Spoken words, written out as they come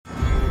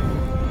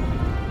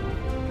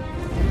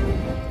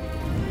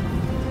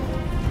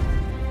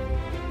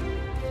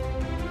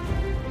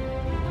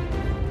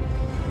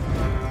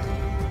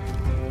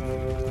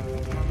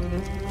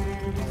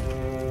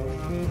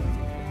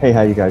Hey,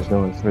 how you guys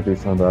doing? It's Smithy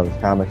from Brothers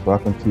Comics.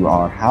 Welcome to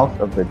our House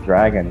of the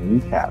Dragon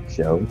recap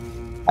show.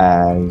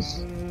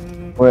 As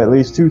well, at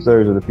least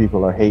two-thirds of the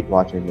people are hate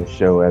watching this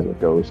show as it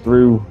goes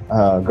through,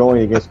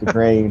 going against the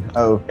grain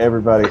of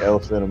everybody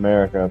else in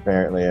America.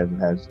 Apparently, as it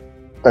has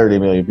 30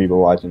 million people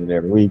watching it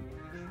every week.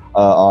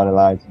 On the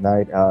line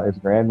tonight, it's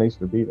Grand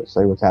Maester Beavis.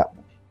 Say what's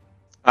happening.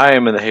 I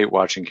am in the hate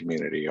watching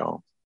community,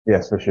 y'all.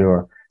 Yes, for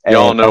sure.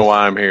 Y'all And know also,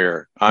 why I'm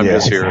here. I'm yeah,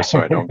 just here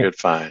so I don't get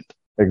fined.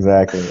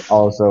 exactly.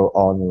 Also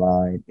on the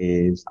line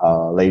is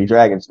Lady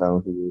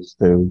Dragonstone, who is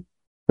to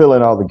fill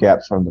in all the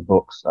gaps from the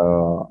books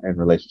in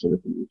relation to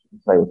the future.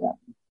 Say what's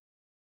happening.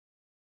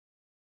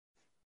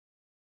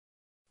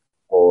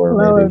 Or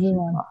Hello, maybe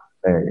everyone.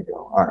 there you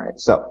go. All right.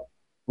 So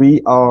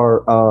we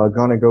are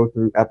gonna go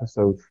through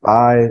episode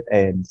 5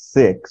 and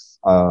 6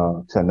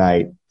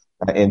 tonight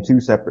in two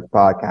separate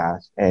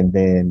podcasts, and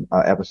then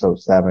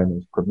episode 7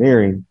 is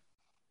premiering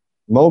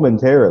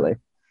momentarily.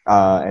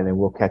 And then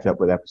we'll catch up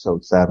with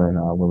episode 7,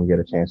 when we get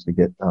a chance to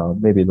get,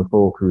 maybe the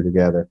full crew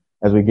together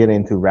as we get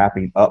into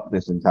wrapping up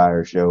this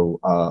entire show,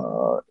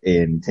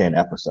 in 10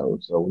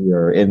 episodes. So we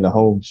are in the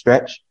home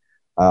stretch.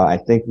 I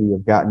think we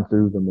have gotten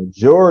through the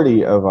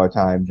majority of our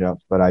time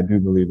jumps, but I do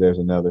believe there's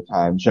another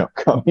time jump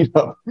coming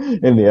up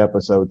in the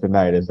episode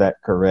tonight. Is that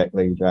correct,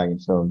 Lady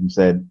Dragonstone? You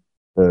said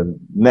the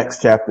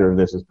next chapter of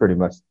this is pretty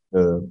much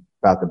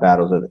about the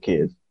battles of the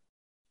kids.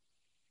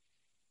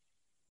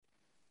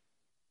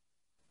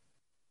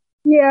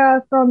 Yeah,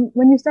 from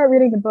when you start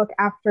reading the book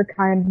after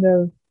kind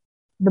of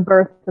the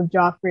birth of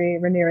Joffrey,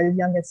 Rhaenyra, his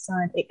youngest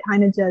son, it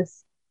kind of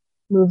just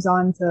moves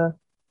on to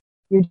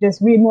you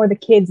just read more of the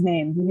kids'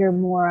 names. You hear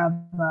more of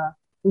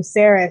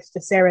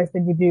Jacaerys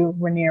than you do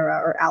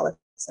Rhaenyra or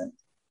Alicent.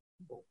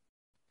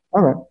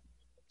 All right.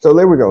 So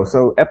there we go.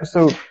 So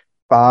episode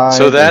 5.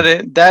 So that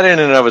in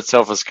and of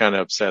itself is kind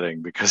of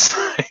upsetting because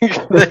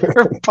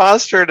they're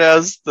postured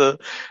as the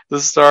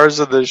stars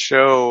of the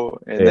show,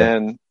 and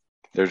then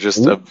they're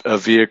just a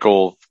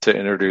vehicle to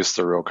introduce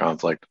the real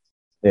conflict.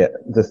 Yeah,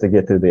 just to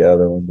get to the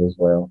other ones as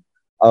well.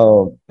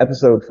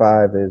 Episode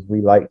 5 is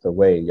We Light the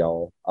Way,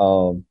 y'all.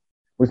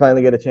 We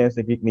finally get a chance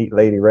to meet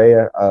Lady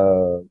Rhea,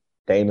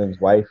 Daemon's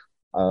wife.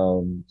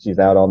 She's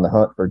out on the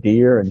hunt for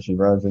deer, and she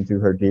runs into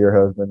her deer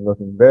husband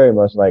looking very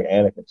much like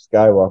Anakin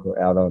Skywalker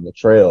out on the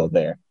trail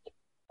there,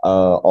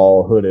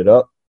 all hooded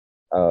up.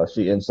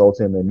 She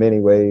insults him in many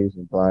ways,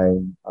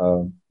 implying,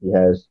 he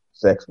has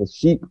sex with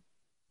sheep,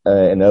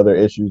 and other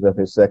issues of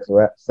his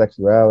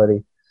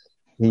sexuality.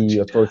 He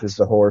approaches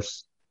the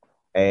horse,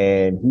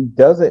 and he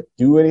doesn't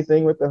do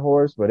anything with the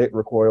horse, but it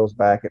recoils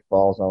back. It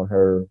falls on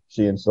her.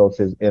 She insults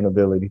his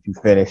inability to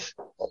finish.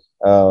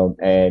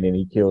 And then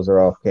he kills her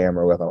off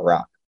camera with a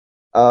rock.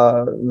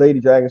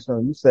 Lady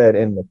Dragonstone, you said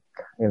in the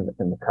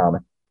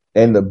comic,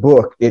 in the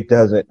book, it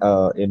doesn't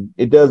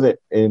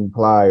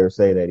imply or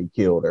say that he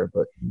killed her,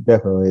 but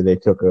definitely they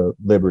took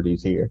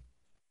liberties here.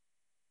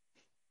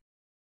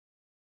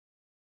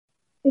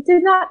 It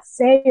did not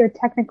say or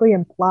technically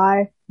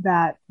imply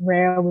that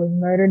Rhea was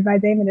murdered by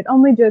Daemon. It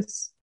only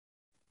just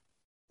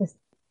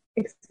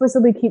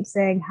explicitly keeps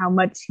saying how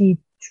much he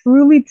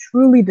truly,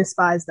 truly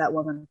despised that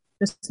woman.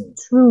 Just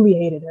truly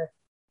hated her.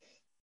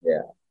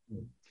 Yeah.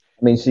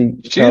 I mean, she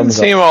didn't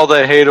seem all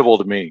that hateable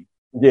to me.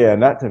 Yeah,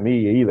 not to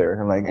me either.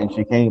 And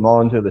she came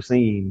onto the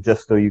scene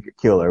just so you could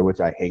kill her,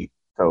 which I hate.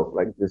 So,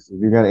 if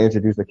you're going to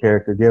introduce a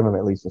character, give him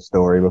at least a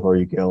story before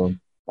you kill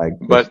him.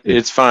 But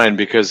it's fine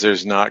because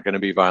there's not going to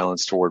be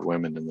violence toward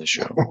women in this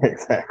show.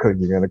 Exactly.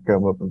 You're going to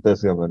come up and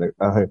fist him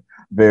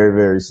very,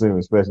 very soon,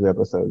 especially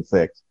episode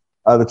 6.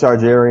 The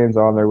Targaryens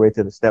are on their way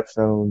to the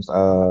Stepstones,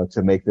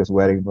 to make this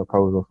wedding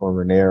proposal for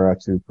Rhaenyra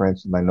to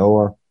Prince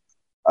Maenor.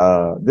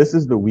 This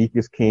is the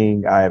weakest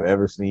king I have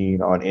ever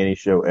seen on any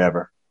show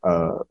ever,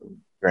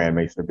 Grand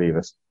Maester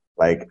Beavis.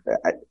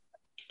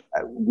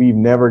 We've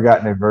never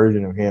gotten a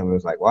version of him. It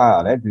was like,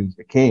 wow, that dude's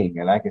the king,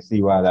 and I can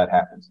see why that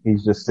happens.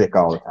 He's just sick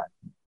all the time.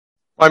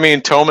 I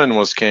mean, Tommen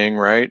was king,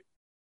 right?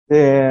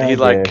 Yeah, he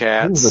liked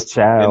cats. He was a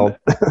child.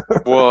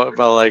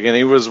 And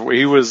he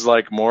was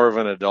like more of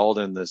an adult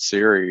in the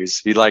series.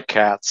 He liked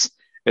cats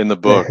in the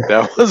book.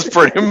 That was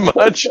pretty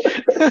much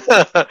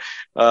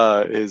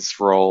his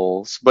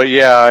roles. But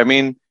yeah, I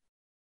mean,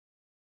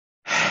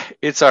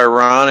 it's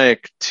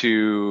ironic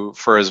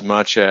for as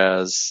much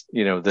as,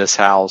 this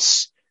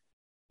house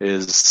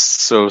is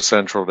so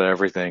central to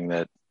everything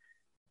that,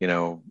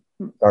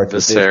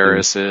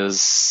 Viserys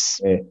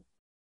is. Yeah.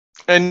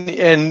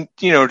 And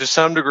to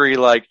some degree,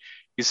 like,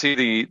 you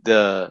see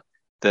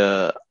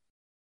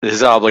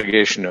his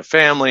obligation to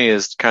family,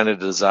 his kind of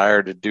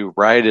desire to do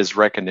right, his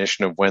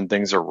recognition of when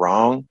things are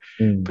wrong,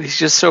 but he's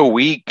just so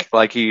weak.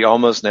 Like, he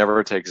almost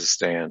never takes a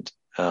stand.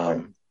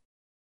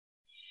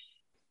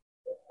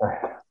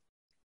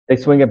 They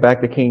swing it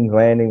back to King's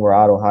Landing, where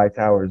Otto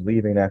Hightower is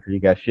leaving after he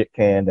got shit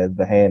canned as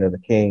the hand of the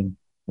king.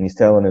 And he's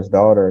telling his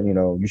daughter,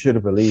 you should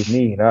have believed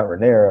me, not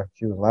Rhaenyra.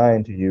 She was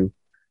lying to you.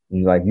 And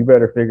he's like, you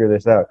better figure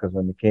this out, because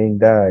when the king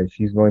dies,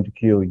 she's going to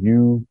kill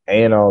you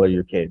and all of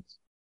your kids.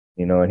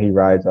 And he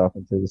rides off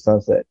into the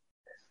sunset.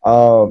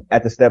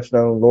 At the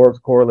Stepstone, Lord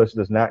Corlys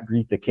does not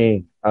greet the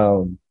king.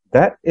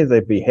 That is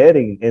a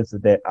beheading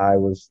incident. I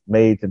was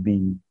made to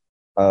be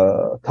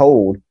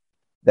told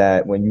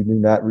that when you do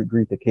not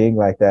greet the king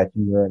like that,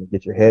 you're going to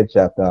get your head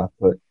chopped off.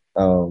 But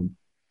doesn't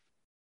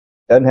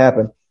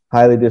happen.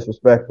 Highly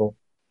disrespectful.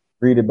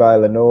 Greeted by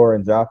Lenore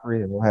and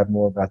Joffrey, and we'll have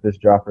more about this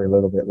Joffrey a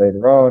little bit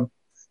later on.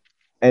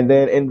 And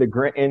then in the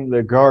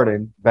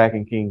garden back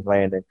in King's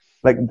Landing,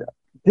 like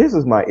this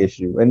is my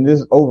issue, and this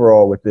is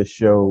overall with this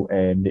show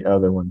and the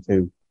other one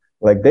too.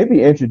 Like they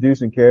be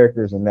introducing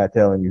characters and not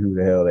telling you who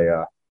the hell they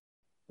are.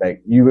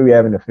 Like you be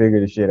having to figure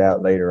the shit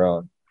out later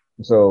on.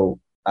 So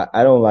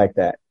I don't like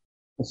that.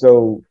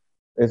 So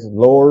it's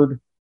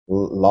Lord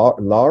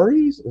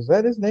Lares? Is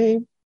that his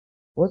name?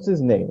 What's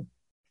his name?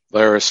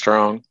 Larys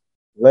Strong.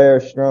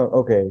 Larys Strong.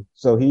 Okay,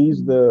 so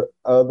he's the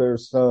other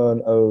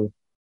son of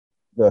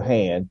the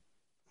Hand,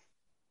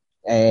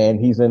 and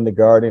he's in the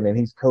garden, and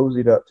he's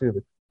cozied up to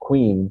the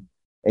queen.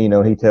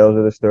 And, he tells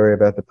her the story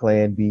about the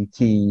Plan B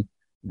tea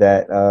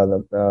that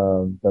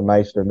the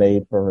Maester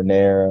made for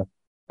Rhaenyra,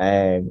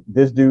 and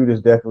this dude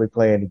is definitely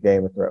playing the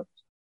Game of Thrones.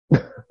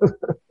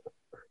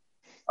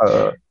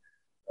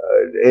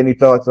 Any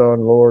thoughts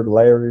on Lord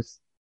Larys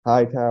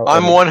Hightower?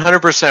 I'm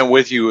 100%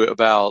 with you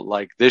about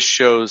like this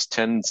show's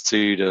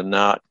tendency to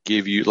not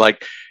give you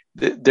like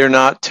they're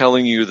not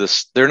telling you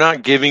this, they're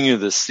not giving you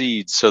the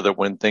seeds so that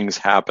when things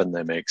happen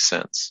they make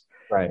sense.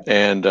 Right.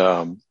 And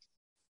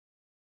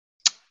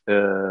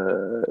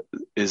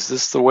is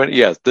this the wedding?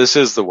 Yeah, this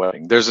is the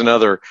wedding. There's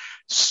another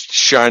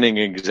shining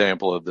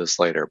example of this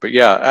later. But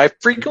yeah, I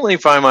frequently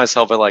find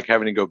myself at like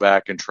having to go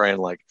back and try and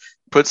like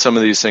put some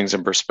of these things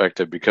in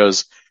perspective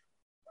because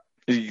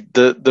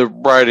the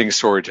writing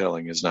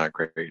storytelling is not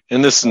great.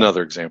 And this is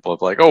another example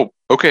of like, oh,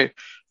 okay,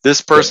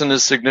 this person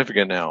is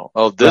significant now.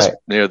 Oh, this,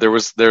 right.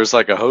 There's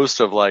like a host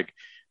of like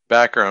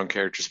background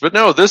characters, but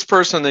no, this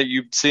person that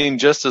you've seen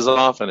just as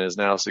often is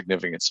now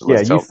significant. So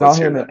you saw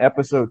him in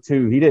episode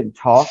 2. He didn't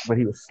talk, but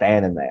he was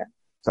standing there.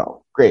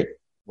 So great.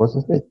 What's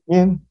his name?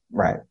 Ian?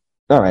 Right.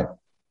 All right.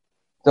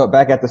 So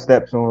back at the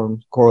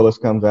Stepstone,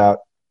 Corlys comes out,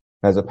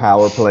 has a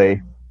power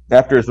play.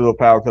 After his little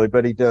power play,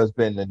 but he does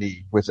bend the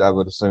knee, which I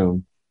would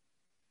assume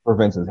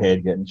prevents his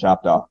head getting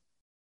chopped off.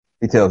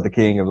 He tells the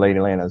king of Lady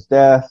Lyanna's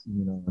death,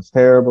 it's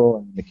terrible.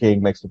 And the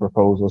king makes the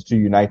proposals to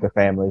unite the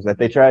families that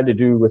they tried to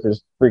do with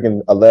his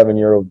freaking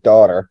 11-year-old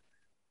daughter,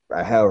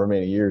 however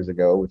many years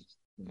ago, which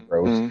is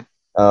gross.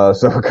 Mm-hmm.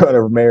 So we're going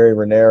to marry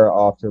Rhaenyra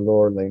off to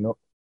Lord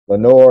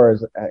Lenore.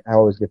 I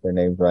always get their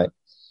names right.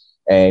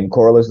 And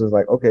Corlys is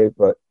like, okay,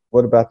 but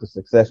what about the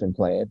succession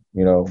plan?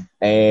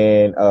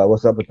 And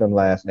what's up with them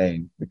last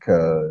names?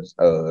 Because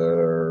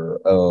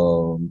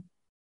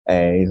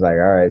and he's like,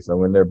 all right, so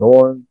when they're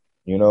born,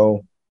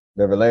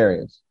 they're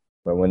Valyrians.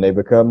 But when they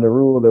become the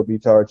rule, they'll be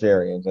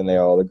Targaryens. And they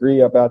all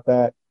agree about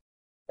that.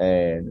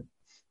 And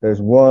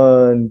there's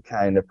one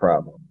kind of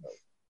problem.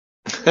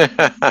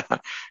 Because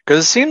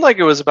it seemed like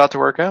it was about to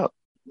work out.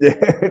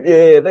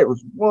 Yeah, there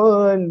was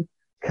one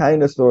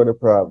kind of sort of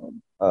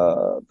problem.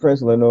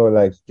 Prince Lenore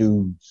likes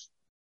dudes.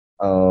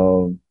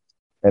 And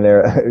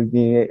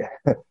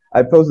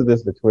I posted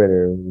this to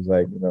Twitter. It was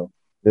like,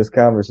 this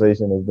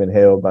conversation has been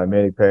held by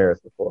many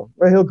parents before.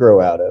 Well, he'll grow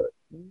out of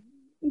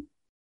it.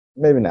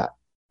 Maybe not.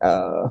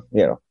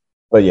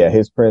 But yeah,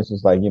 his prince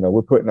is like,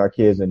 we're putting our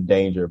kids in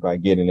danger by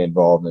getting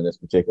involved in this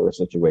particular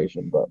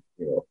situation. But,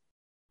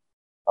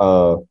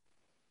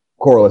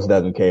 Corlys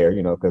doesn't care,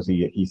 because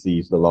he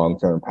sees the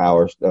long-term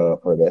power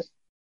for this.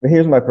 But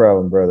here's my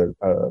problem, brother,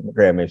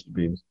 Grand Maester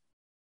Beavis.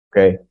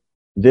 Okay.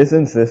 Just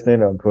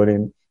insisting on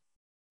putting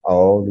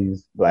all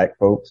these black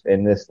folks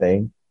in this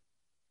thing.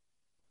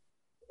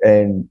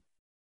 And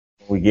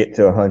we get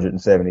to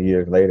 170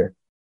 years later,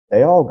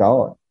 they all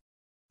gone.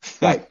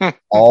 Like,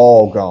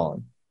 all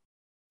gone.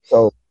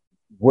 So,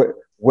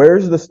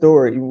 where's the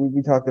story?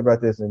 We talked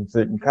about this in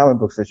certain comic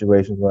book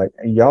situations, like,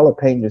 y'all are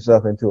painting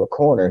yourself into a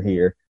corner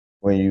here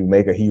when you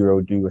make a hero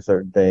do a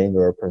certain thing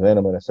or present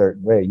them in a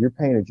certain way. You're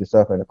painting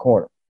yourself in a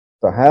corner.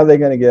 So how are they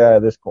going to get out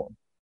of this corner?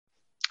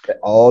 That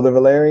all the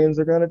Valyrians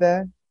are going to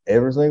die?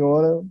 Every single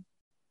one of them?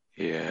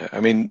 Yeah, I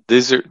mean,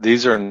 these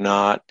are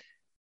not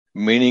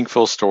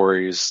meaningful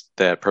stories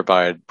that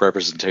provide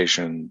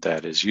representation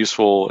that is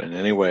useful in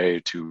any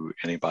way to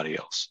anybody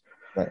else.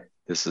 Right.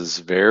 This is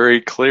very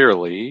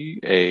clearly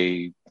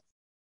a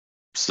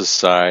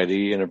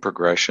society and a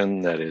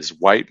progression that is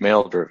white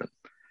male driven.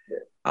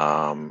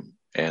 Yeah.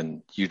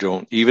 And you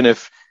don't, even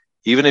if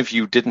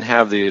you didn't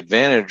have the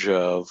advantage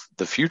of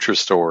the future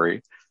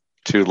story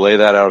to lay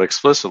that out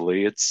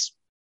explicitly, it's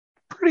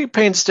pretty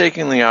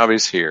painstakingly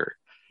obvious here.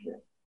 Yeah.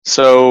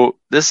 So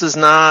this is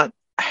not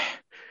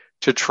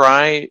to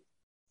try.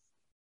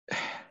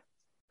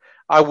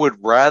 I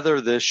would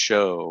rather this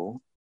show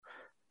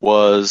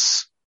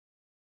was,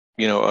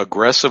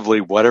 aggressively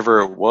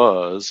whatever it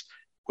was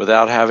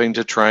without having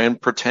to try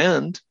and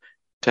pretend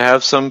to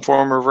have some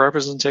form of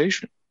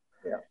representation.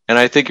 Yeah. And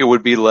I think it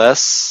would be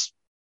less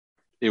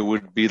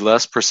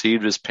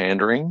perceived as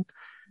pandering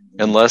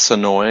and less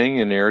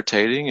annoying and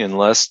irritating and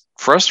less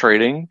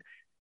frustrating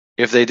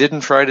if they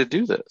didn't try to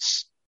do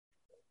this.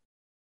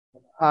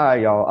 Hi,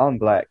 y'all. I'm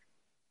Black.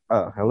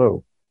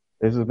 Hello.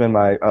 This has been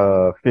my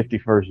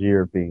 51st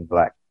year of being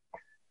Black.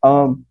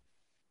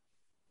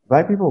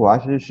 Black people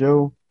watch this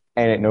show,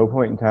 and at no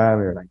point in time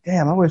they're like,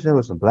 "Damn, I wish there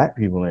was some Black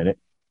people in it."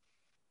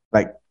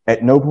 Like,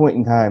 at no point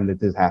in time did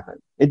this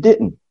happen. It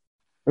didn't.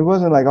 It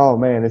wasn't like, "Oh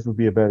man, this would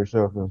be a better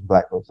show if there was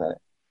Black folks in it."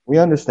 We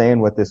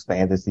understand what this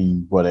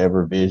fantasy,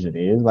 whatever vision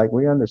is. Like,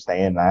 we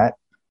understand that.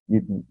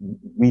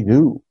 We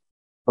do.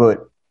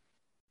 But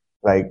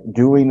like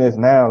doing this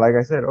now, like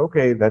I said,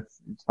 okay,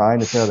 it's fine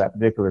to tell that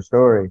particular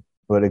story.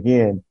 But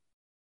again,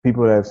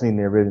 people that have seen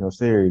the original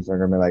series are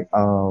gonna be like,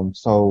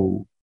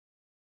 so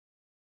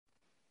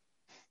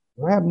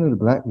what happened to the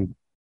Black people?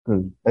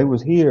 Because they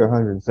was here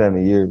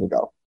 170 years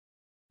ago.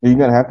 You're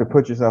gonna have to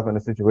put yourself in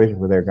a situation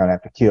where they're gonna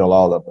have to kill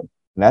all of them,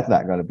 and that's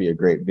not gonna be a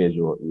great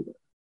visual either.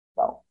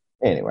 So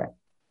anyway,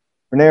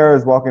 Rhaenyra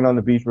is walking on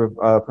the beach with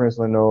Prince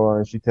Lenore,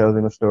 and she tells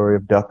him a story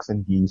of ducks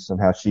and geese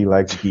and how she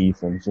likes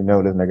geese, and she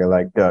knows this nigga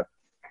like duck.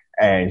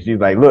 And she's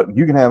like, "Look,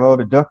 you can have all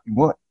the duck you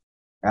want.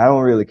 I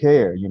don't really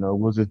care.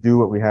 We'll just do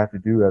what we have to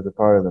do as a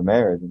part of the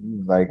marriage." And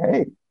he's like,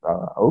 "Hey,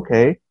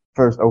 okay."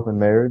 First open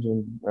marriage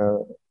in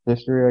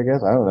history, I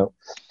guess. I don't know.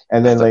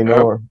 And then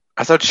Lenore.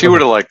 I thought she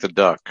would have liked the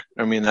duck.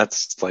 I mean,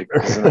 that's like,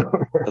 isn't it?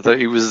 I thought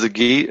he was the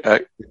geese.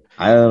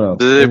 I don't know.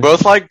 Do they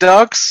both like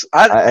ducks?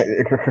 I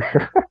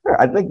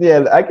think,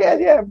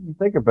 yeah,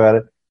 think about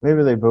it.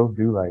 Maybe they both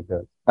do like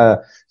ducks.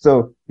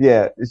 So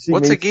yeah.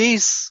 What's a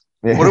geese?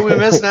 Yeah. What are we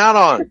missing out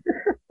on?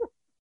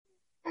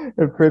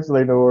 And Prince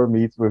Lenore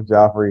meets with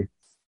Joffrey,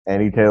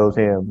 and he tells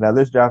him, now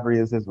this Joffrey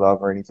is his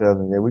lover, and he tells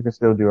him, yeah, we can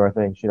still do our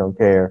thing. She don't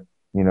care,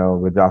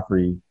 with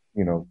Joffrey,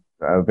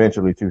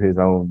 eventually to his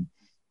own,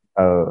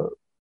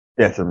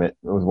 detriment.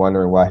 I was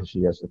wondering why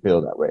she has to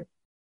feel that way.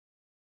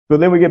 So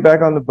then we get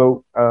back on the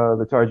boat,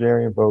 the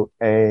Targaryen boat,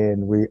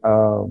 and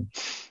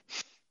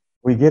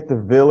we get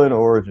the villain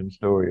origin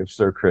story of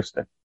Sir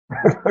Criston.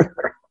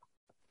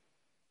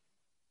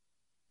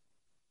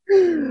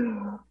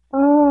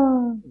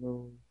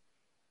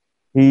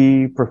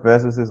 He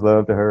professes his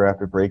love to her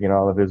after breaking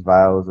all of his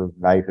vows of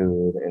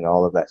knighthood and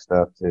all of that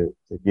stuff to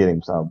get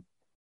him some.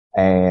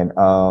 And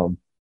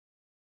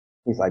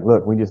he's like,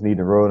 "Look, we just need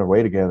to roll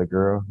away together,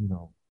 girl.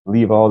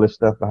 Leave all this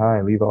stuff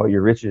behind. Leave all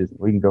your riches.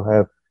 We can go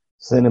have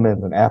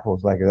cinnamons and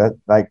apples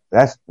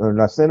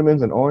not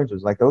cinnamons and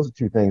oranges. Like, those are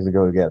two things that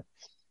go together.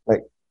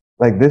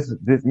 Like this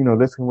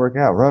can work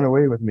out. Run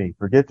away with me.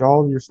 Forget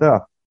all your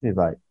stuff." He's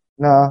like,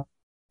 "Nah,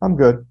 I'm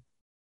good."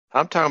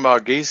 I'm talking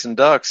about geese and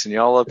ducks, and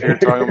y'all up here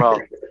talking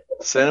about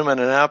cinnamon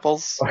and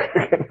apples.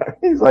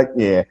 He's like,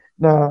 "Yeah,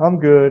 no, I'm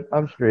good.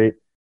 I'm straight."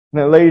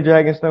 Now, Lady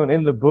Dragonstone,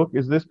 in the book,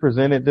 is this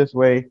presented this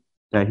way,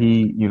 that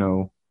he,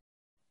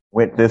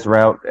 went this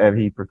route and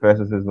he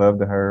professes his love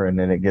to her and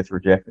then it gets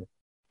rejected?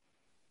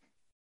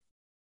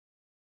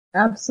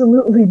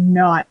 Absolutely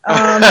not.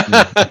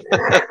 I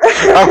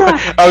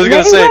was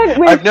going to say,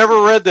 I've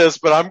never read this,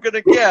 but I'm going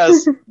to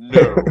guess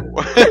no.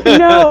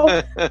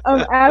 No,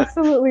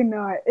 absolutely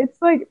not. It's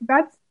like,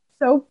 that's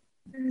so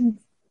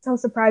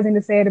surprising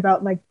to say it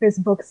about like this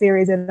book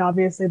series and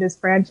obviously this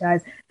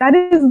franchise. That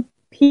is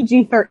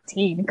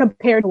PG-13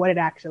 compared to what it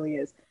actually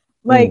is.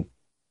 Like,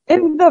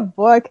 in the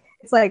book,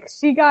 it's like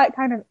she got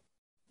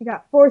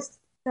forced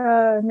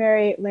to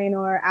marry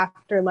Laenor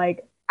after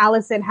like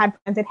Alicent had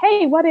planted,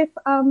 "Hey, what if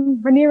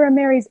Rhaenyra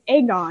marries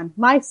Aegon,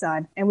 my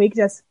son, and we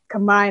just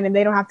combine and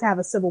they don't have to have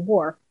a civil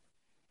war,"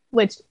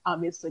 which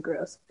obviously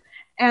gross.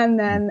 And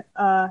then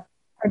her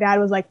dad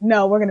was like,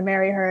 "No, we're gonna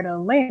marry her to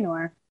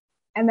Laenor."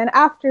 And then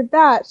after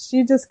that,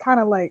 she just kind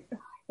of like, I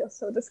feel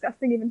so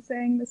disgusting even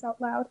saying this out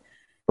loud.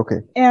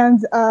 Okay. And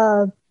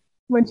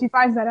when she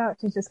finds that out,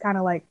 she's just kind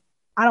of like,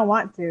 "I don't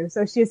want to."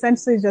 So she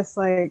essentially just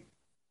like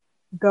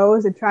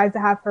goes and tries to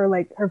have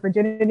her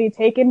virginity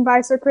taken by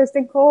Sir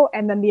Criston Cole,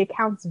 and then the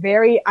accounts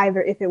vary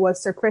either if it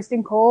was Sir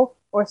Criston Cole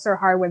or Sir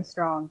Harwin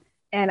Strong,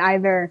 and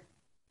either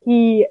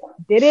he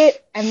did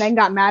it and then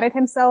got mad at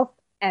himself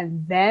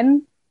and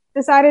then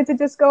decided to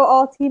just go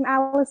all Team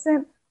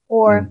Alicent,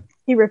 or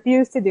he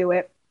refused to do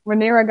it.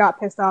 Rhaenyra got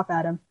pissed off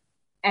at him,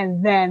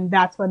 and then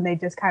that's when they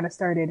just kind of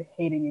started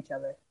hating each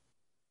other.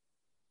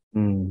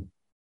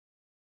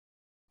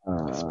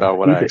 That's about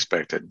what I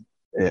expected.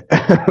 Yeah.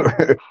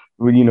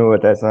 Well, you know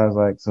what that sounds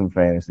like? Some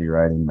fantasy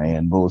writing,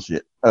 man.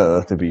 Bullshit.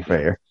 To be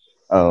fair.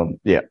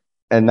 Yeah.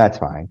 And that's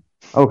fine.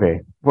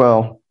 Okay.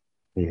 Well,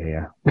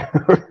 yeah.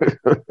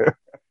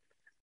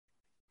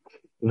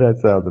 That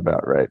sounds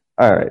about right.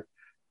 All right.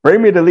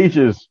 Bring me the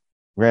leeches,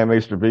 Grand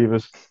Maester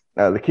Beavis.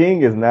 Now, the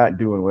king is not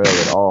doing well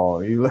at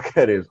all. You look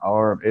at his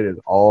arm, it is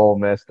all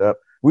messed up.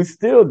 We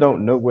still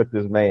don't know what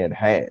this man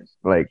has.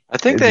 Like, I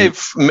think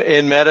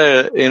in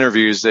meta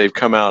interviews, they've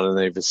come out and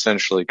they've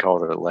essentially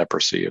called it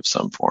leprosy of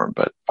some form,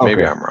 but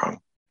maybe I'm wrong.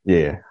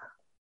 Yeah.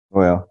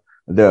 Well,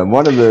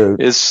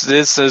 is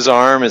this his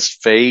arm, his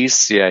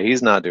face? Yeah,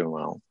 he's not doing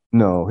well.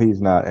 No,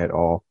 he's not at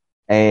all.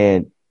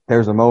 And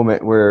there's a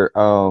moment where,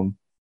 so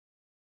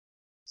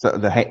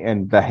the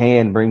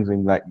hand brings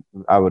him, like,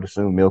 I would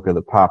assume, milk of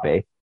the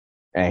poppy.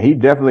 And he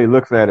definitely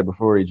looks at it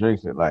before he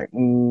drinks it, like,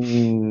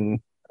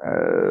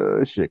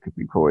 shit could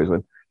be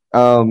poison.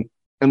 Um,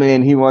 and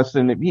then he wants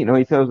to,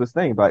 he tells this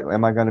thing like,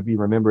 am I going to be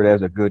remembered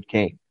as a good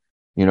king?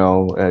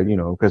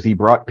 Because he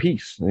brought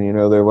peace.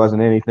 There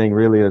wasn't anything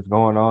really that's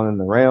going on in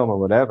the realm or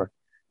whatever.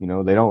 They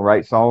don't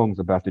write songs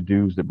about the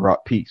dudes that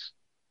brought peace.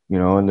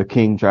 And the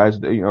king tries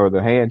to, or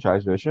the hand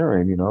tries to assure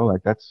him,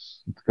 like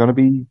it's going to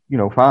be,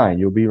 fine.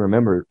 You'll be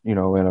remembered, in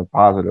a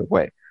positive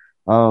way.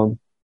 And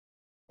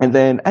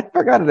then I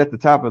forgot it at the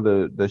top of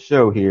the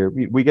show here.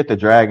 We get the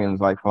dragons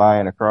like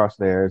flying across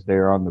there as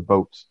they're on the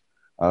boats,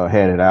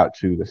 headed out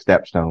to the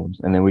Stepstones.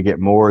 And then we get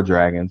more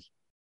dragons,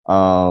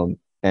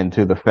 and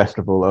to the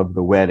festival of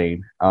the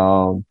wedding.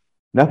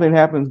 Nothing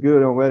happens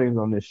good on weddings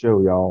on this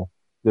show, y'all.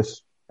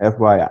 Just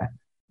FYI.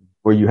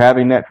 Were you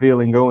having that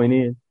feeling going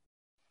in?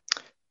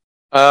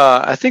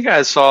 I think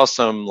I saw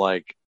some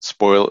like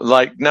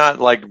not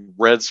like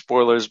red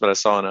spoilers, but I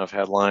saw enough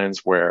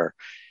headlines where,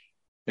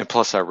 and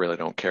plus I really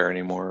don't care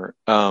anymore,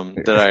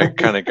 that I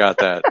kind of got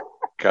that,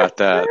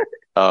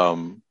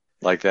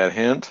 like that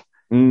hint.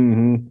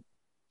 Mm-hmm.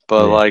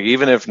 But like,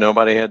 even if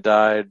nobody had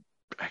died,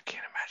 I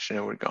can't imagine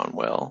it would have gone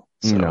well.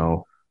 So.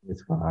 No,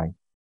 it's fine.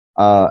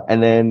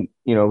 And then,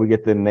 we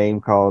get the name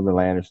call of the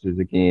Lannisters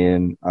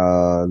again.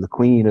 The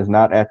queen is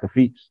not at the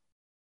feast.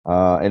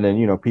 And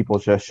then, people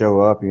just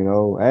show up,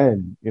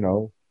 and,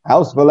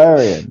 House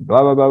Valerian,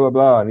 blah, blah, blah, blah,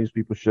 blah. And these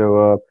people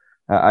show up.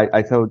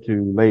 I told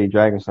to Lady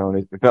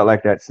Dragonstone, it felt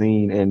like that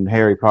scene in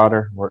Harry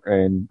Potter,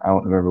 and I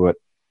don't remember what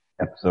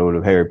episode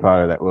of Harry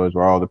Potter that was,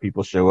 where all the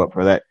people show up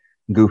for that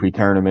goofy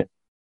tournament.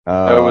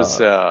 That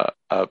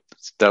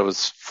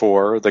was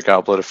for the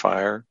Goblet of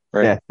Fire,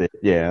 right? That's it.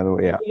 Yeah.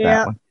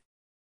 That one.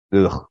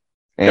 Ugh.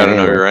 Gotta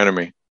know your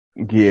enemy.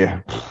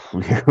 Yeah,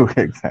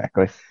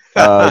 exactly.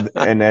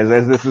 And as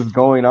this is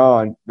going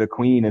on, the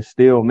queen is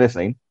still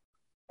missing.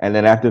 And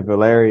then after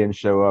Valerian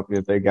show up,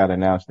 if they got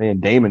announced, then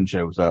Daemon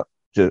shows up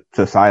to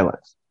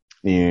silence.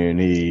 And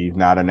he's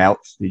not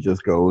announced. He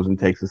just goes and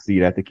takes a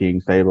seat at the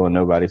king's table and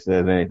nobody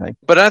says anything.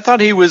 But I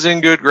thought he was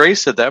in good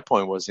grace at that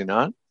point, was he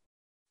not?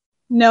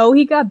 No,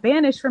 he got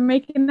banished from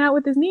making out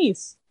with his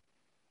niece.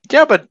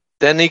 Yeah, but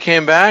then he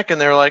came back and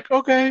they're like,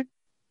 okay.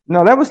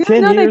 No, that was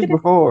 10 years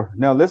before.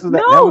 No, this is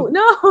This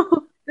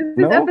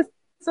is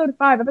episode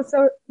 5.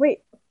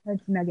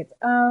 Nuggets.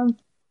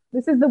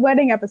 This is the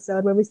wedding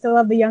episode where we still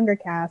have the younger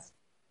cast,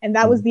 and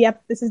that was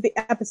this is the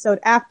episode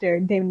after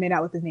Daemon made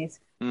out with his niece,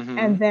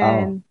 and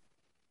then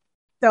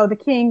so the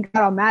king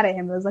got all mad at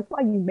him. It was like, "Why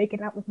are you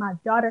making out with my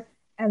daughter?"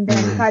 And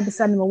then tried to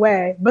send him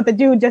away, but the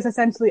dude just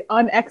essentially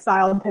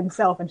unexiled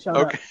himself and showed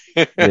up.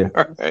 Yeah.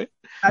 All right.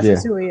 That's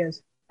just who he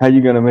is. How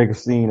you gonna make a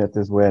scene at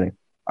this wedding?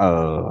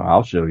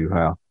 I'll show you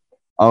how.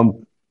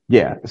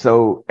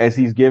 So as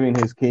he's giving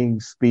his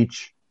king's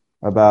speech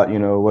about,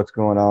 what's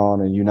going on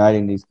and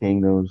uniting these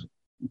kingdoms,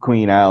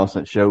 Queen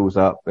Alicent shows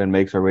up and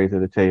makes her way to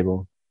the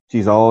table.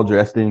 She's all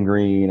dressed in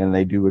green, and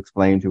they do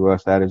explain to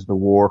us that is the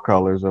war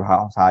colors of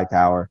House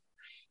Hightower.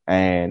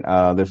 And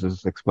this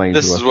is explained to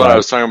us. This is what I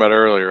was talking about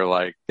earlier.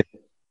 Like,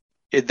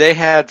 they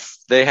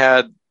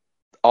had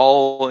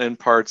all in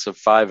parts of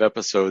 5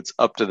 episodes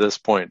up to this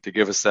point to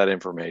give us that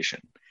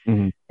information.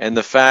 Mm-hmm. And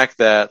the fact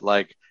that,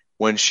 like,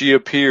 when she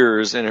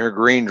appears in her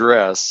green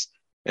dress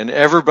and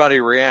everybody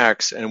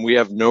reacts and we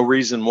have no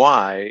reason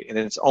why, and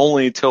it's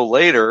only till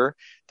later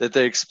that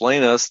they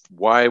explain us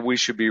why we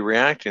should be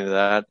reacting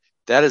to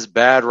that is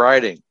bad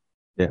writing.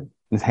 Yeah,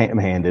 it's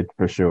ham-handed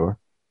for sure.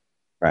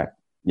 Right.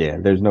 Yeah,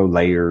 there's no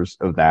layers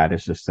of that.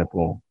 It's just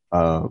simple,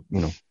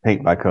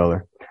 paint by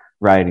color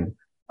writing.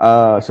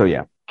 So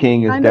yeah,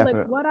 King is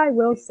definitely. Like, what I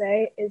will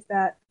say is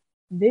that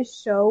this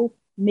show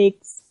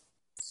makes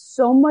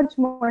so much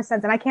more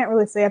sense, and I can't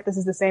really say if this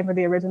is the same for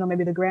the original.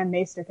 Maybe the Grand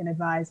Maester can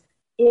advise.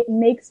 It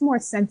makes more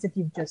sense if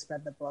you've just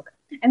read the book,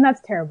 and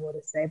that's terrible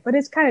to say, but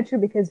it's kind of true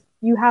because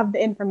you have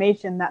the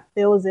information that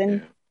fills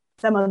in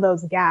some of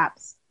those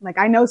gaps. Like,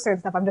 I know certain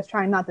stuff. I'm just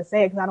trying not to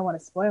say it because I don't want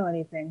to spoil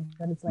anything.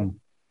 But it's like,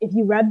 if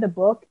you read the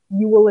book,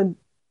 you will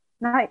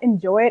not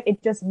enjoy it.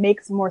 It just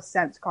makes more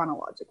sense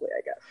chronologically,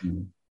 I guess.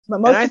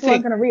 But most people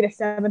aren't going to read a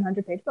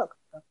 700-page book.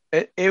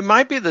 So. It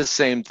might be the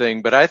same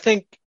thing, but I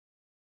think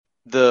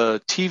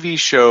the TV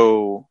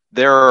show,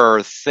 there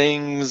are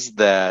things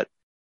that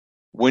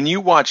when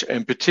you watch,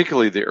 and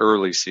particularly the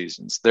early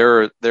seasons,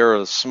 there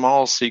are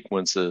small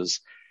sequences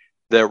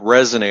that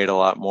resonate a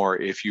lot more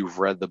if you've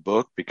read the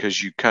book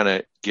because you kind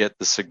of get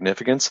the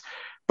significance.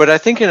 But I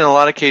think in a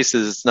lot of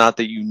cases, it's not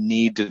that you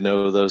need to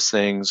know those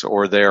things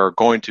or they are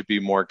going to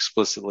be more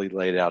explicitly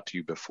laid out to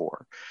you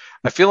before.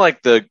 I feel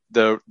like the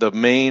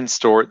main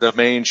story, the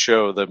main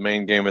show, the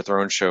main Game of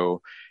Thrones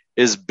show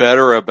is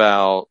better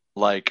about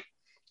like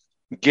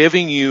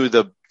giving you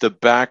the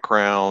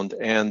background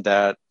and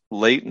that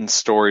latent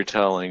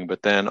storytelling,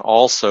 but then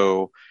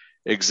also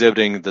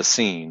exhibiting the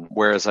scene.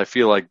 Whereas I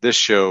feel like this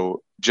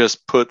show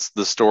just puts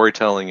the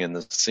storytelling in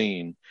the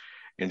scene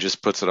and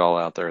just puts it all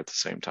out there at the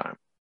same time.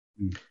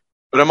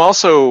 But I'm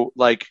also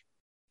like,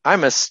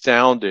 I'm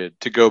astounded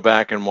to go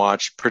back and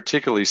watch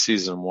particularly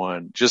season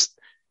 1, just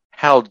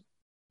how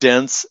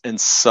dense and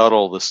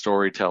subtle the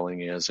storytelling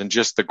is, and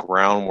just the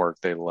groundwork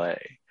they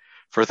lay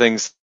for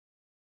things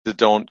that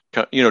don't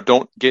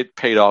get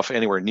paid off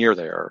anywhere near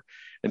there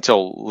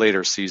until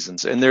later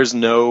seasons. And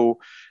that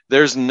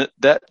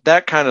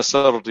kind of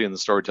subtlety in the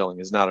storytelling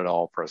is not at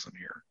all present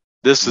here.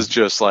 This is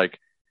just like,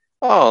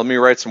 oh, let me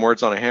write some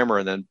words on a hammer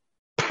and then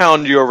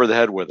pound you over the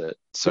head with it.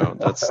 So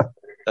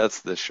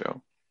that's this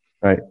show.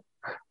 Right.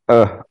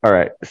 All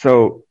right.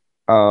 So,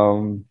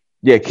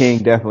 yeah, King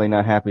definitely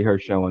not happy her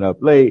showing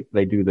up late.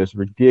 They do this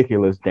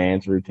ridiculous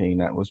dance routine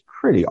that was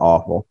pretty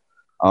awful.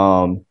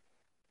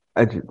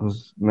 It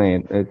was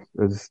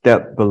a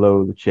step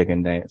below the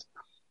chicken dance.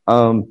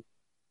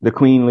 The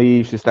queen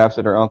leaves. She stops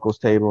at her uncle's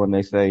table, and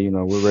they say,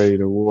 we're ready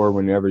to war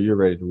whenever you're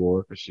ready to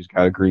war, because she's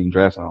got a green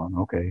dress on.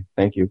 Okay,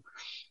 thank you.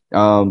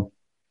 And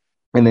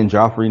then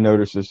Joffrey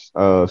notices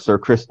Sir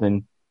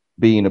Criston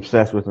being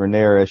obsessed with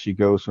Rhaenyra as she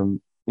goes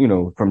from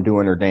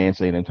doing her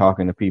dancing and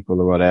talking to people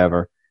or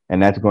whatever.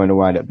 And that's going to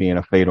wind up being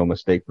a fatal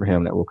mistake for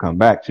him that we'll come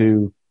back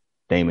to.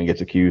 Daemon gets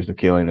accused of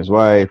killing his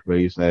wife, but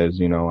he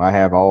says, I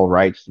have all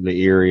rights to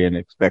the Eyrie and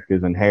expect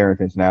his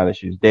inheritance now that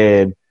she's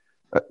dead.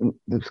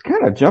 Just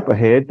kind of jump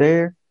ahead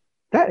there.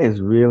 That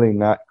is really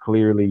not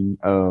clearly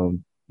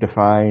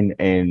defined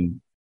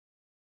and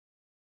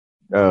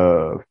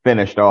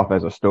finished off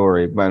as a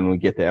story when we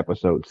get to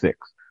episode 6.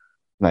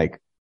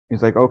 Like,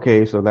 it's like,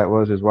 okay, so that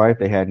was his wife.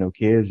 They had no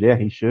kids. Yeah,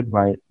 he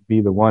might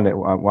be the one that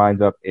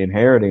winds up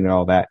inheriting and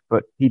all that,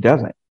 but he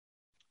doesn't.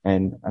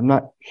 And I'm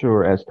not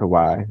sure as to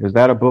why. Is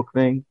that a book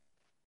thing?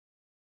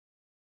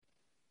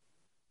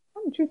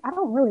 I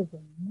don't really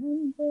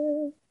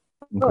remember.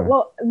 Okay.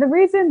 Well, the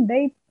reason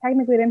they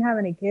technically didn't have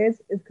any kids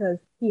is because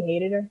he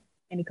hated her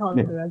and he called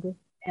her ugly.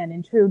 And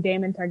in true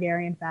Daemon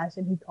Targaryen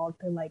fashion, he called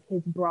her like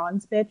his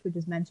bronze bitch, which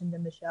is mentioned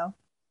in the show.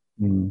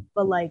 Mm.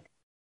 But like,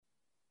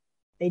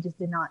 they just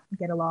did not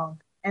get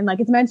along. And like,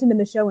 it's mentioned in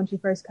the show when she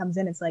first comes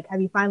in, it's like,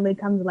 have you finally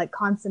come to like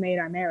consummate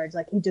our marriage?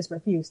 Like, he just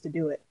refused to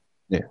do it.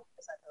 Yeah.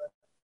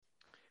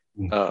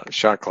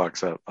 Shot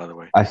clock's up, by the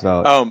way. I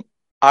saw it.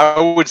 I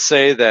would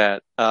say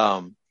that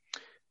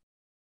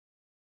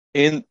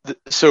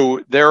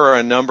so there are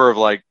a number of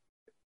like,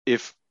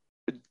 if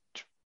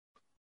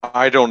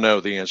I don't know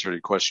the answer to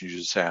the question you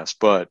just asked,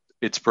 but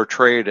it's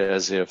portrayed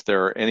as if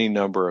there are any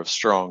number of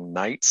strong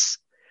knights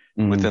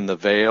within the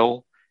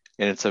Vale,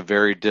 and it's a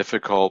very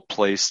difficult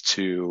place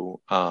to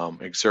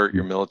exert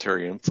your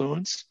military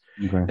influence.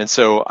 Okay. And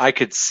so I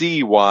could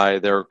see why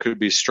there could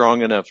be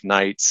strong enough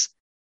knights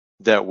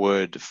that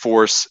would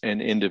force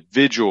an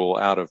individual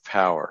out of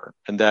power,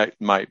 and that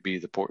might be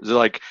the point.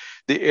 Like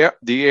the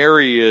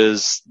Eyrie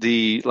is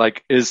the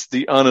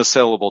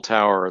unassailable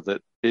tower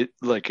that it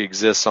like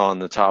exists on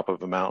the top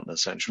of a mountain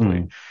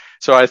essentially.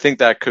 So I think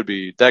that could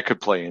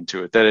play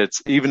into it, that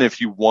it's, even if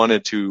you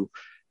wanted to,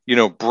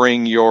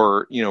 bring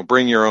your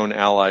own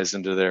allies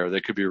into there,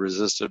 they could be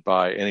resisted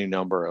by any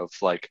number of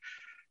like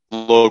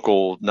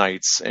local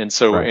knights. And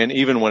so, and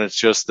even when it's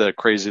just the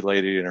crazy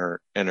lady and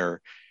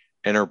her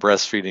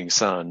breastfeeding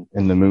son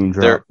and the moon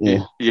drop.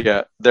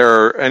 There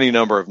are any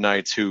number of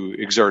knights who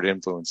exert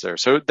influence there.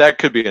 So that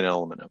could be an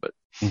element of it.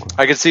 Okay.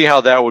 I could see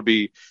how that would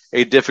be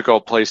a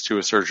difficult place to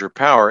assert your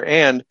power,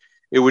 and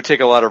it would take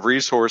a lot of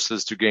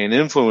resources to gain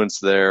influence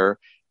there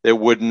that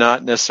would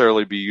not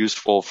necessarily be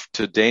useful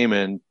to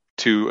Daemon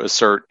to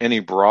assert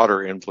any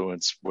broader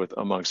influence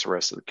amongst the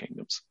rest of the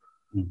kingdoms.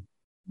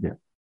 Yeah.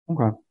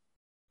 Okay.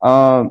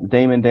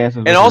 Daemon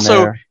dances, and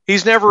also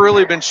he's never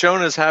really been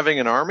shown as having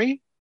an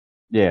army.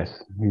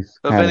 Yes, he's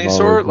of any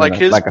sort. Like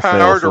his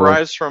power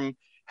derives from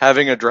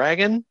having a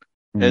dragon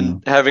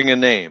and having a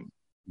name.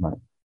 Right.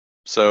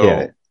 So,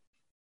 yeah.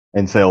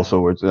 And sell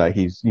swords, like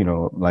he's,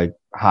 like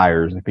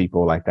hires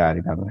people like that.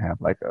 He doesn't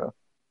have like a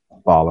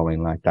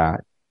following like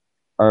that.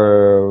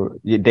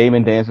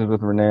 Daemon dances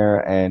with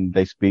Rhaenyra, and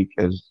they speak,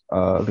 as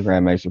the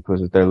Grand Maester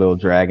puts it, their little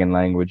dragon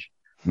language.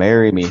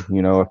 Marry me,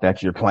 if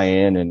that's your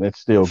plan. And it's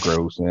still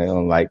gross, and they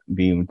don't like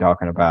being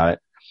talking about it.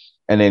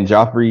 And then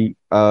Joffrey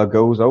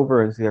goes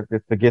over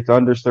and gets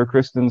under Sir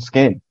Criston's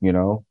skin,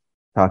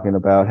 talking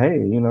about, hey,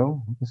 we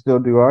can still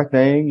do our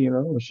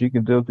thing, she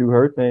can still do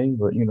her thing,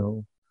 but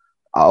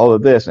all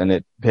of this, and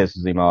it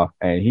pisses him off,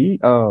 and he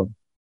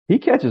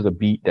catches a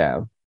beat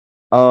down.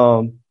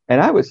 And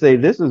I would say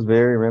this is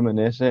very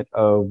reminiscent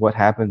of what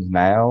happens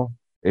now.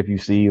 If you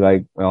see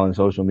like on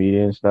social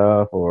media and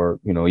stuff, or,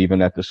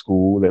 even at the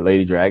school that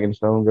Lady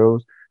Dragonstone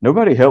goes,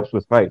 nobody helps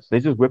with fights. They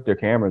just whip their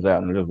cameras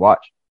out and just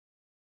watch.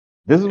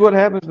 This is what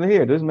happens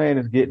here. This man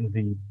is getting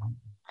the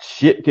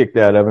shit kicked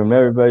out of him.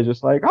 Everybody's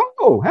just like,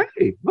 oh,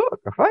 hey, look,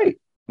 a fight.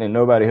 And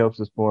nobody helps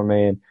this poor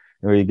man,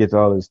 or he gets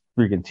all his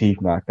freaking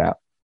teeth knocked out.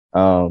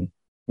 And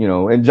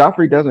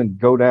Joffrey doesn't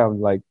go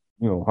down like,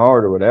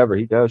 hard or whatever.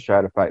 He does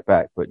try to fight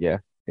back, but yeah,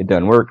 it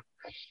doesn't work.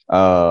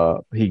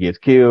 He gets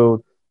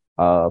killed.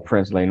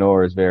 Prince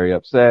Laenor is very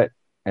upset.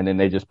 And then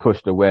they just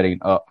push the wedding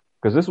up,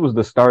 because this was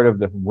the start of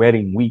the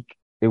wedding week.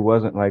 It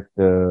wasn't like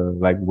the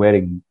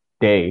wedding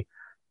day.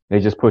 They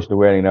just pushed the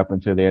wedding up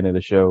until the end of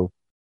the show.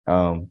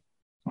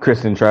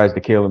 Criston tries to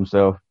kill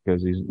himself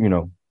because he's,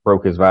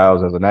 broke his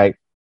vows as a knight.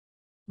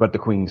 but the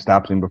queen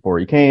stops him before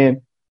he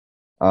can.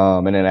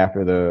 And then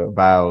after the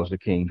vows, the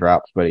king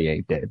drops, but he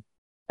ain't dead.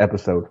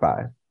 Episode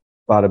 5.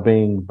 Bada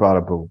bing,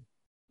 bada boom.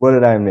 What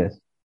did I miss?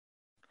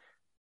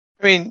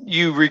 I mean,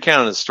 you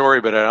recounted the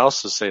story, but I'd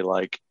also say,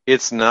 like,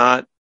 it's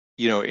not,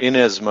 in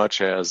as much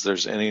as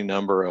there's any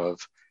number of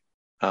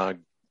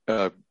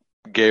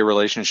gay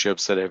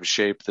relationships that have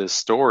shaped this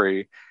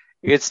story,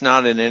 it's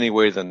not in any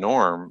way the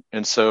norm.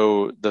 And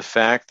so the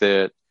fact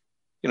that,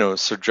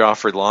 Sir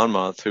Joffrey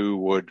Lonmouth, who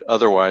would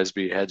otherwise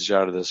be hedged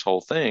out of this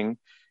whole thing,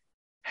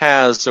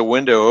 has a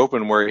window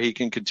open where he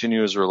can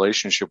continue his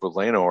relationship with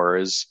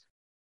Laenor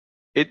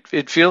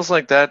it feels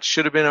like that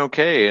should have been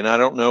okay. And I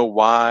don't know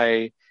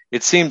why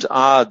it seems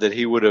odd that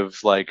he would have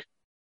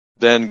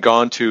then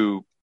gone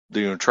to,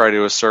 try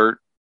to assert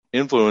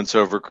influence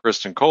over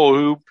Kristen Cole,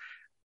 who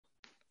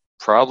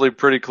probably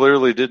pretty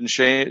clearly didn't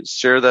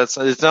share that.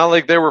 It's not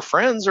like they were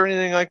friends or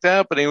anything like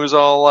that, but he was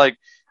all like,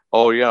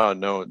 oh yeah,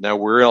 no, now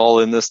we're all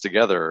in this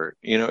together.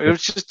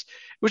 It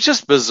was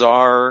just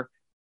bizarre.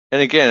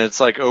 And again, it's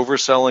like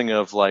overselling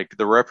of like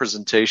the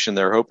representation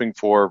they're hoping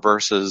for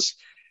versus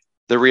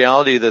the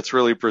reality that's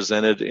really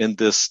presented in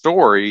this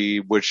story,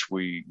 which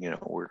we're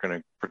going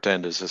to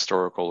pretend is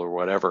historical or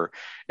whatever.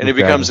 And It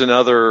becomes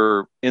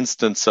another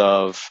instance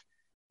of,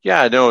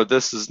 yeah, no,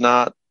 this is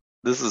not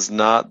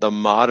the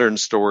modern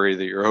story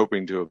that you're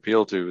hoping to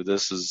appeal to.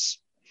 It's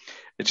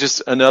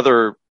just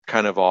another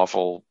kind of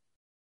awful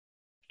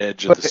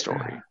edge of the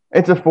story.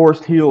 It's a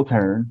forced heel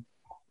turn.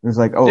 It's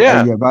like,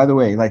 yeah, by the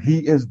way, like, he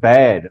is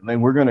bad. Like,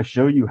 we're going to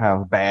show you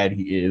how bad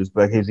he is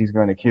because he's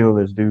going to kill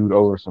this dude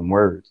over some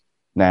words.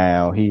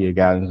 Now, he had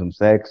gotten some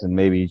sex and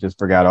maybe he just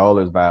forgot all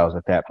his vows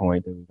at that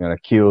point. He was going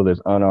to kill this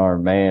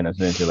unarmed man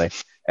essentially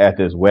at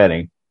this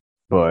wedding.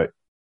 But,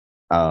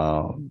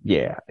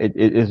 yeah, it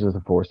is just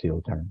a forced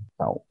heel turn.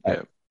 So,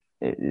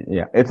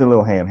 it's a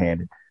little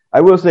ham-handed.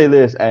 I will say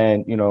this,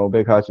 and,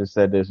 Big Hutch just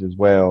said this as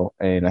well,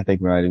 and I think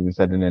we might even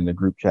said it in the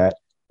group chat,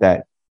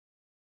 that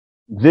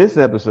this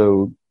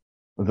episode,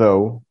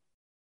 though,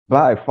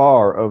 by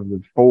far of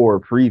the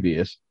 4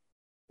 previous,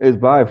 is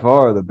by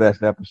far the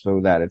best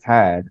episode that it's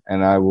had,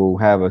 and I will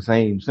have a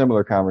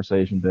similar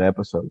conversation to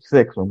episode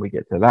 6 when we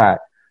get to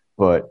that.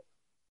 But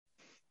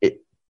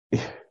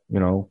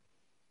you're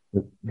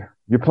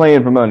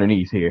playing from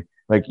underneath here.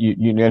 Like,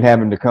 you're not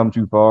having to come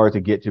too far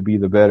to get to be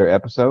the better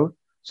episode.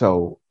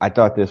 So I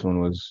thought this one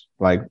was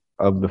like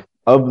of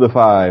the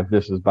 5,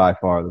 this is by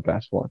far the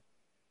best one.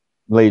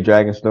 Lady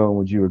Dragonstone,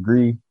 would you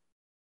agree?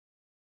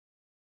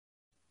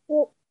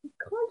 Well,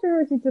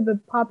 controversy to the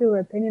popular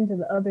opinion to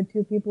the other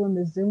 2 people in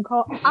the Zoom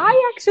call,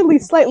 I actually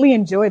slightly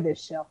enjoy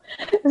this show.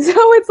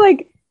 So it's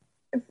like,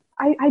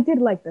 I did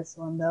like this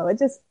one though. It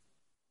just,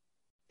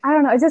 I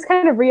don't know, it just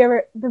kind of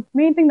the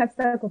main thing that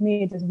stuck with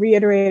me is just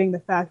reiterating the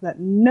fact that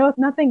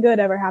nothing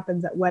good ever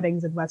happens at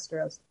weddings in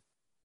Westeros.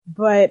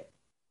 But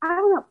I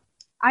don't know,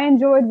 I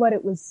enjoyed what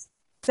it was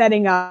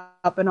setting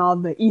up and all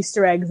the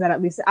Easter eggs that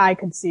at least I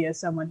could see as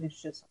someone who's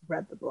just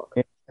read the book.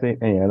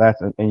 Yeah,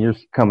 and you're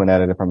coming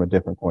at it from a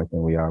different point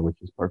than we are, which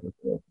is perfect.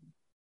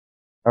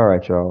 All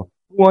right, y'all.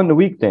 Who won the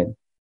week then?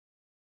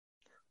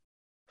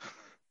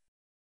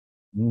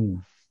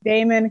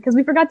 Damon, because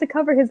we forgot to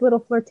cover his little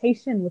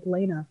flirtation with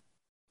Laena.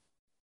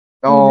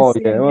 Oh,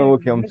 yeah, we'll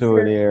come to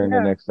it here in the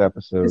next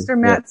episode. Mr.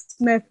 Matt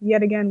Smith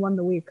yet again won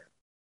the week.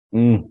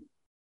 No.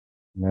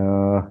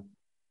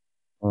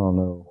 Oh,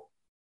 no.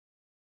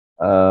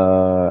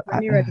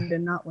 Rhaenyra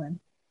did not win.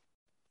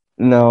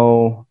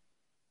 No.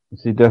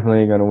 She definitely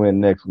ain't going to win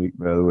next week,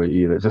 by the way,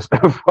 either. Just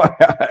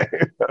FYI.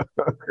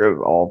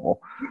 It's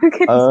awful.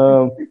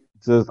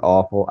 Just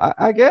awful.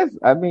 I guess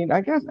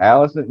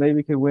Alicent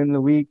maybe could win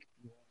the week.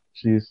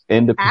 She's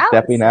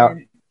stepping out.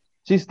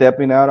 She's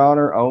stepping out on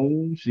her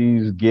own.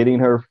 She's getting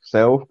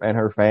herself and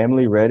her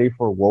family ready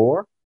for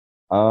war.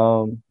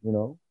 Or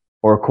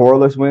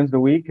Corlys wins the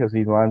week because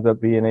he winds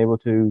up being able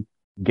to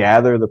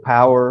gather the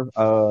power,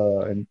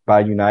 and by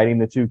uniting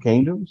the 2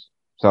 kingdoms.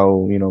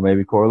 So,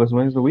 maybe Corlys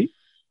wins the week.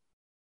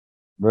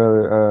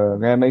 Brother,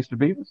 Grand Maester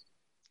Beavis.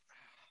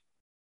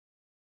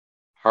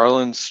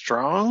 Harlan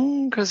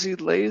Strong, because he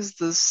lays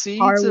the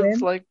seeds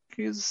of like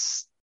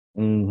his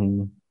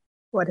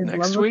what, his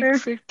next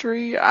week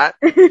victory.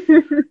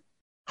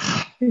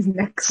 His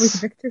next week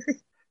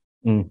victory.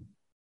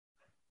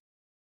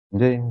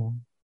 Would you?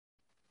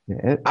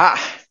 I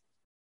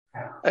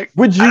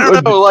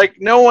don't know. Like,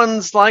 no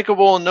one's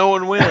likable and no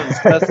one wins.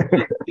 That's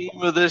the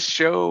theme of this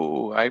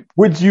show.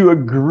 Would you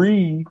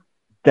agree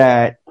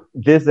that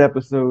this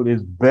episode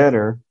is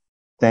better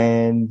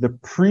than the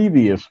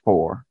previous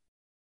 4,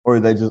 or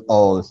are they just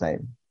all the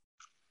same?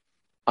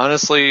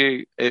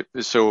 Honestly,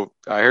 so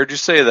I heard you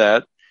say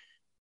that.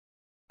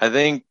 I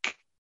think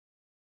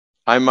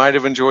I might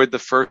have enjoyed the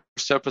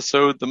first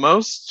episode the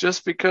most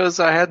just because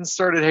I hadn't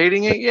started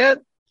hating it yet.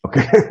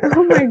 Okay.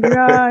 Oh my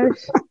gosh.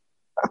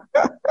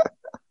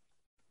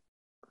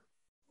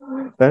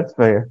 That's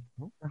fair.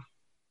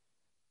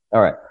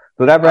 All right.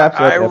 So that wraps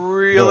up. I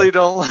really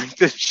don't like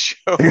this show.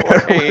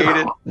 I hate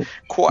it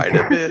quite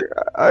a bit.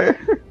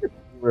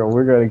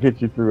 We're going to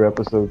get you through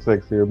episode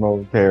 6 here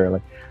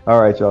momentarily.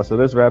 All right, y'all. So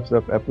this wraps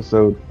up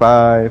episode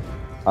 5.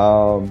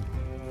 And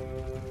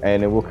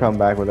then we'll come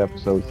back with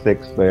episode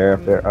 6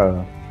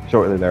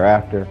 shortly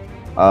thereafter.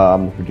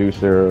 I'm the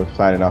producer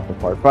signing off for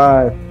part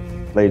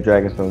 5. Lady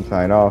Dragonstone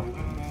sign off.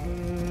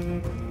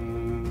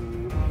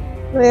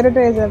 Later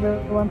days,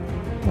 everyone.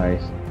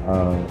 Nice.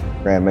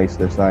 Grand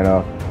Maester sign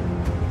off.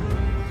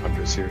 I'm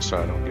just here so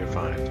I don't get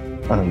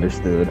fined.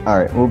 Understood. All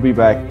right, we'll be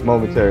back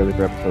momentarily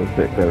for episode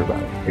 6,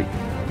 everybody.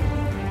 Peace.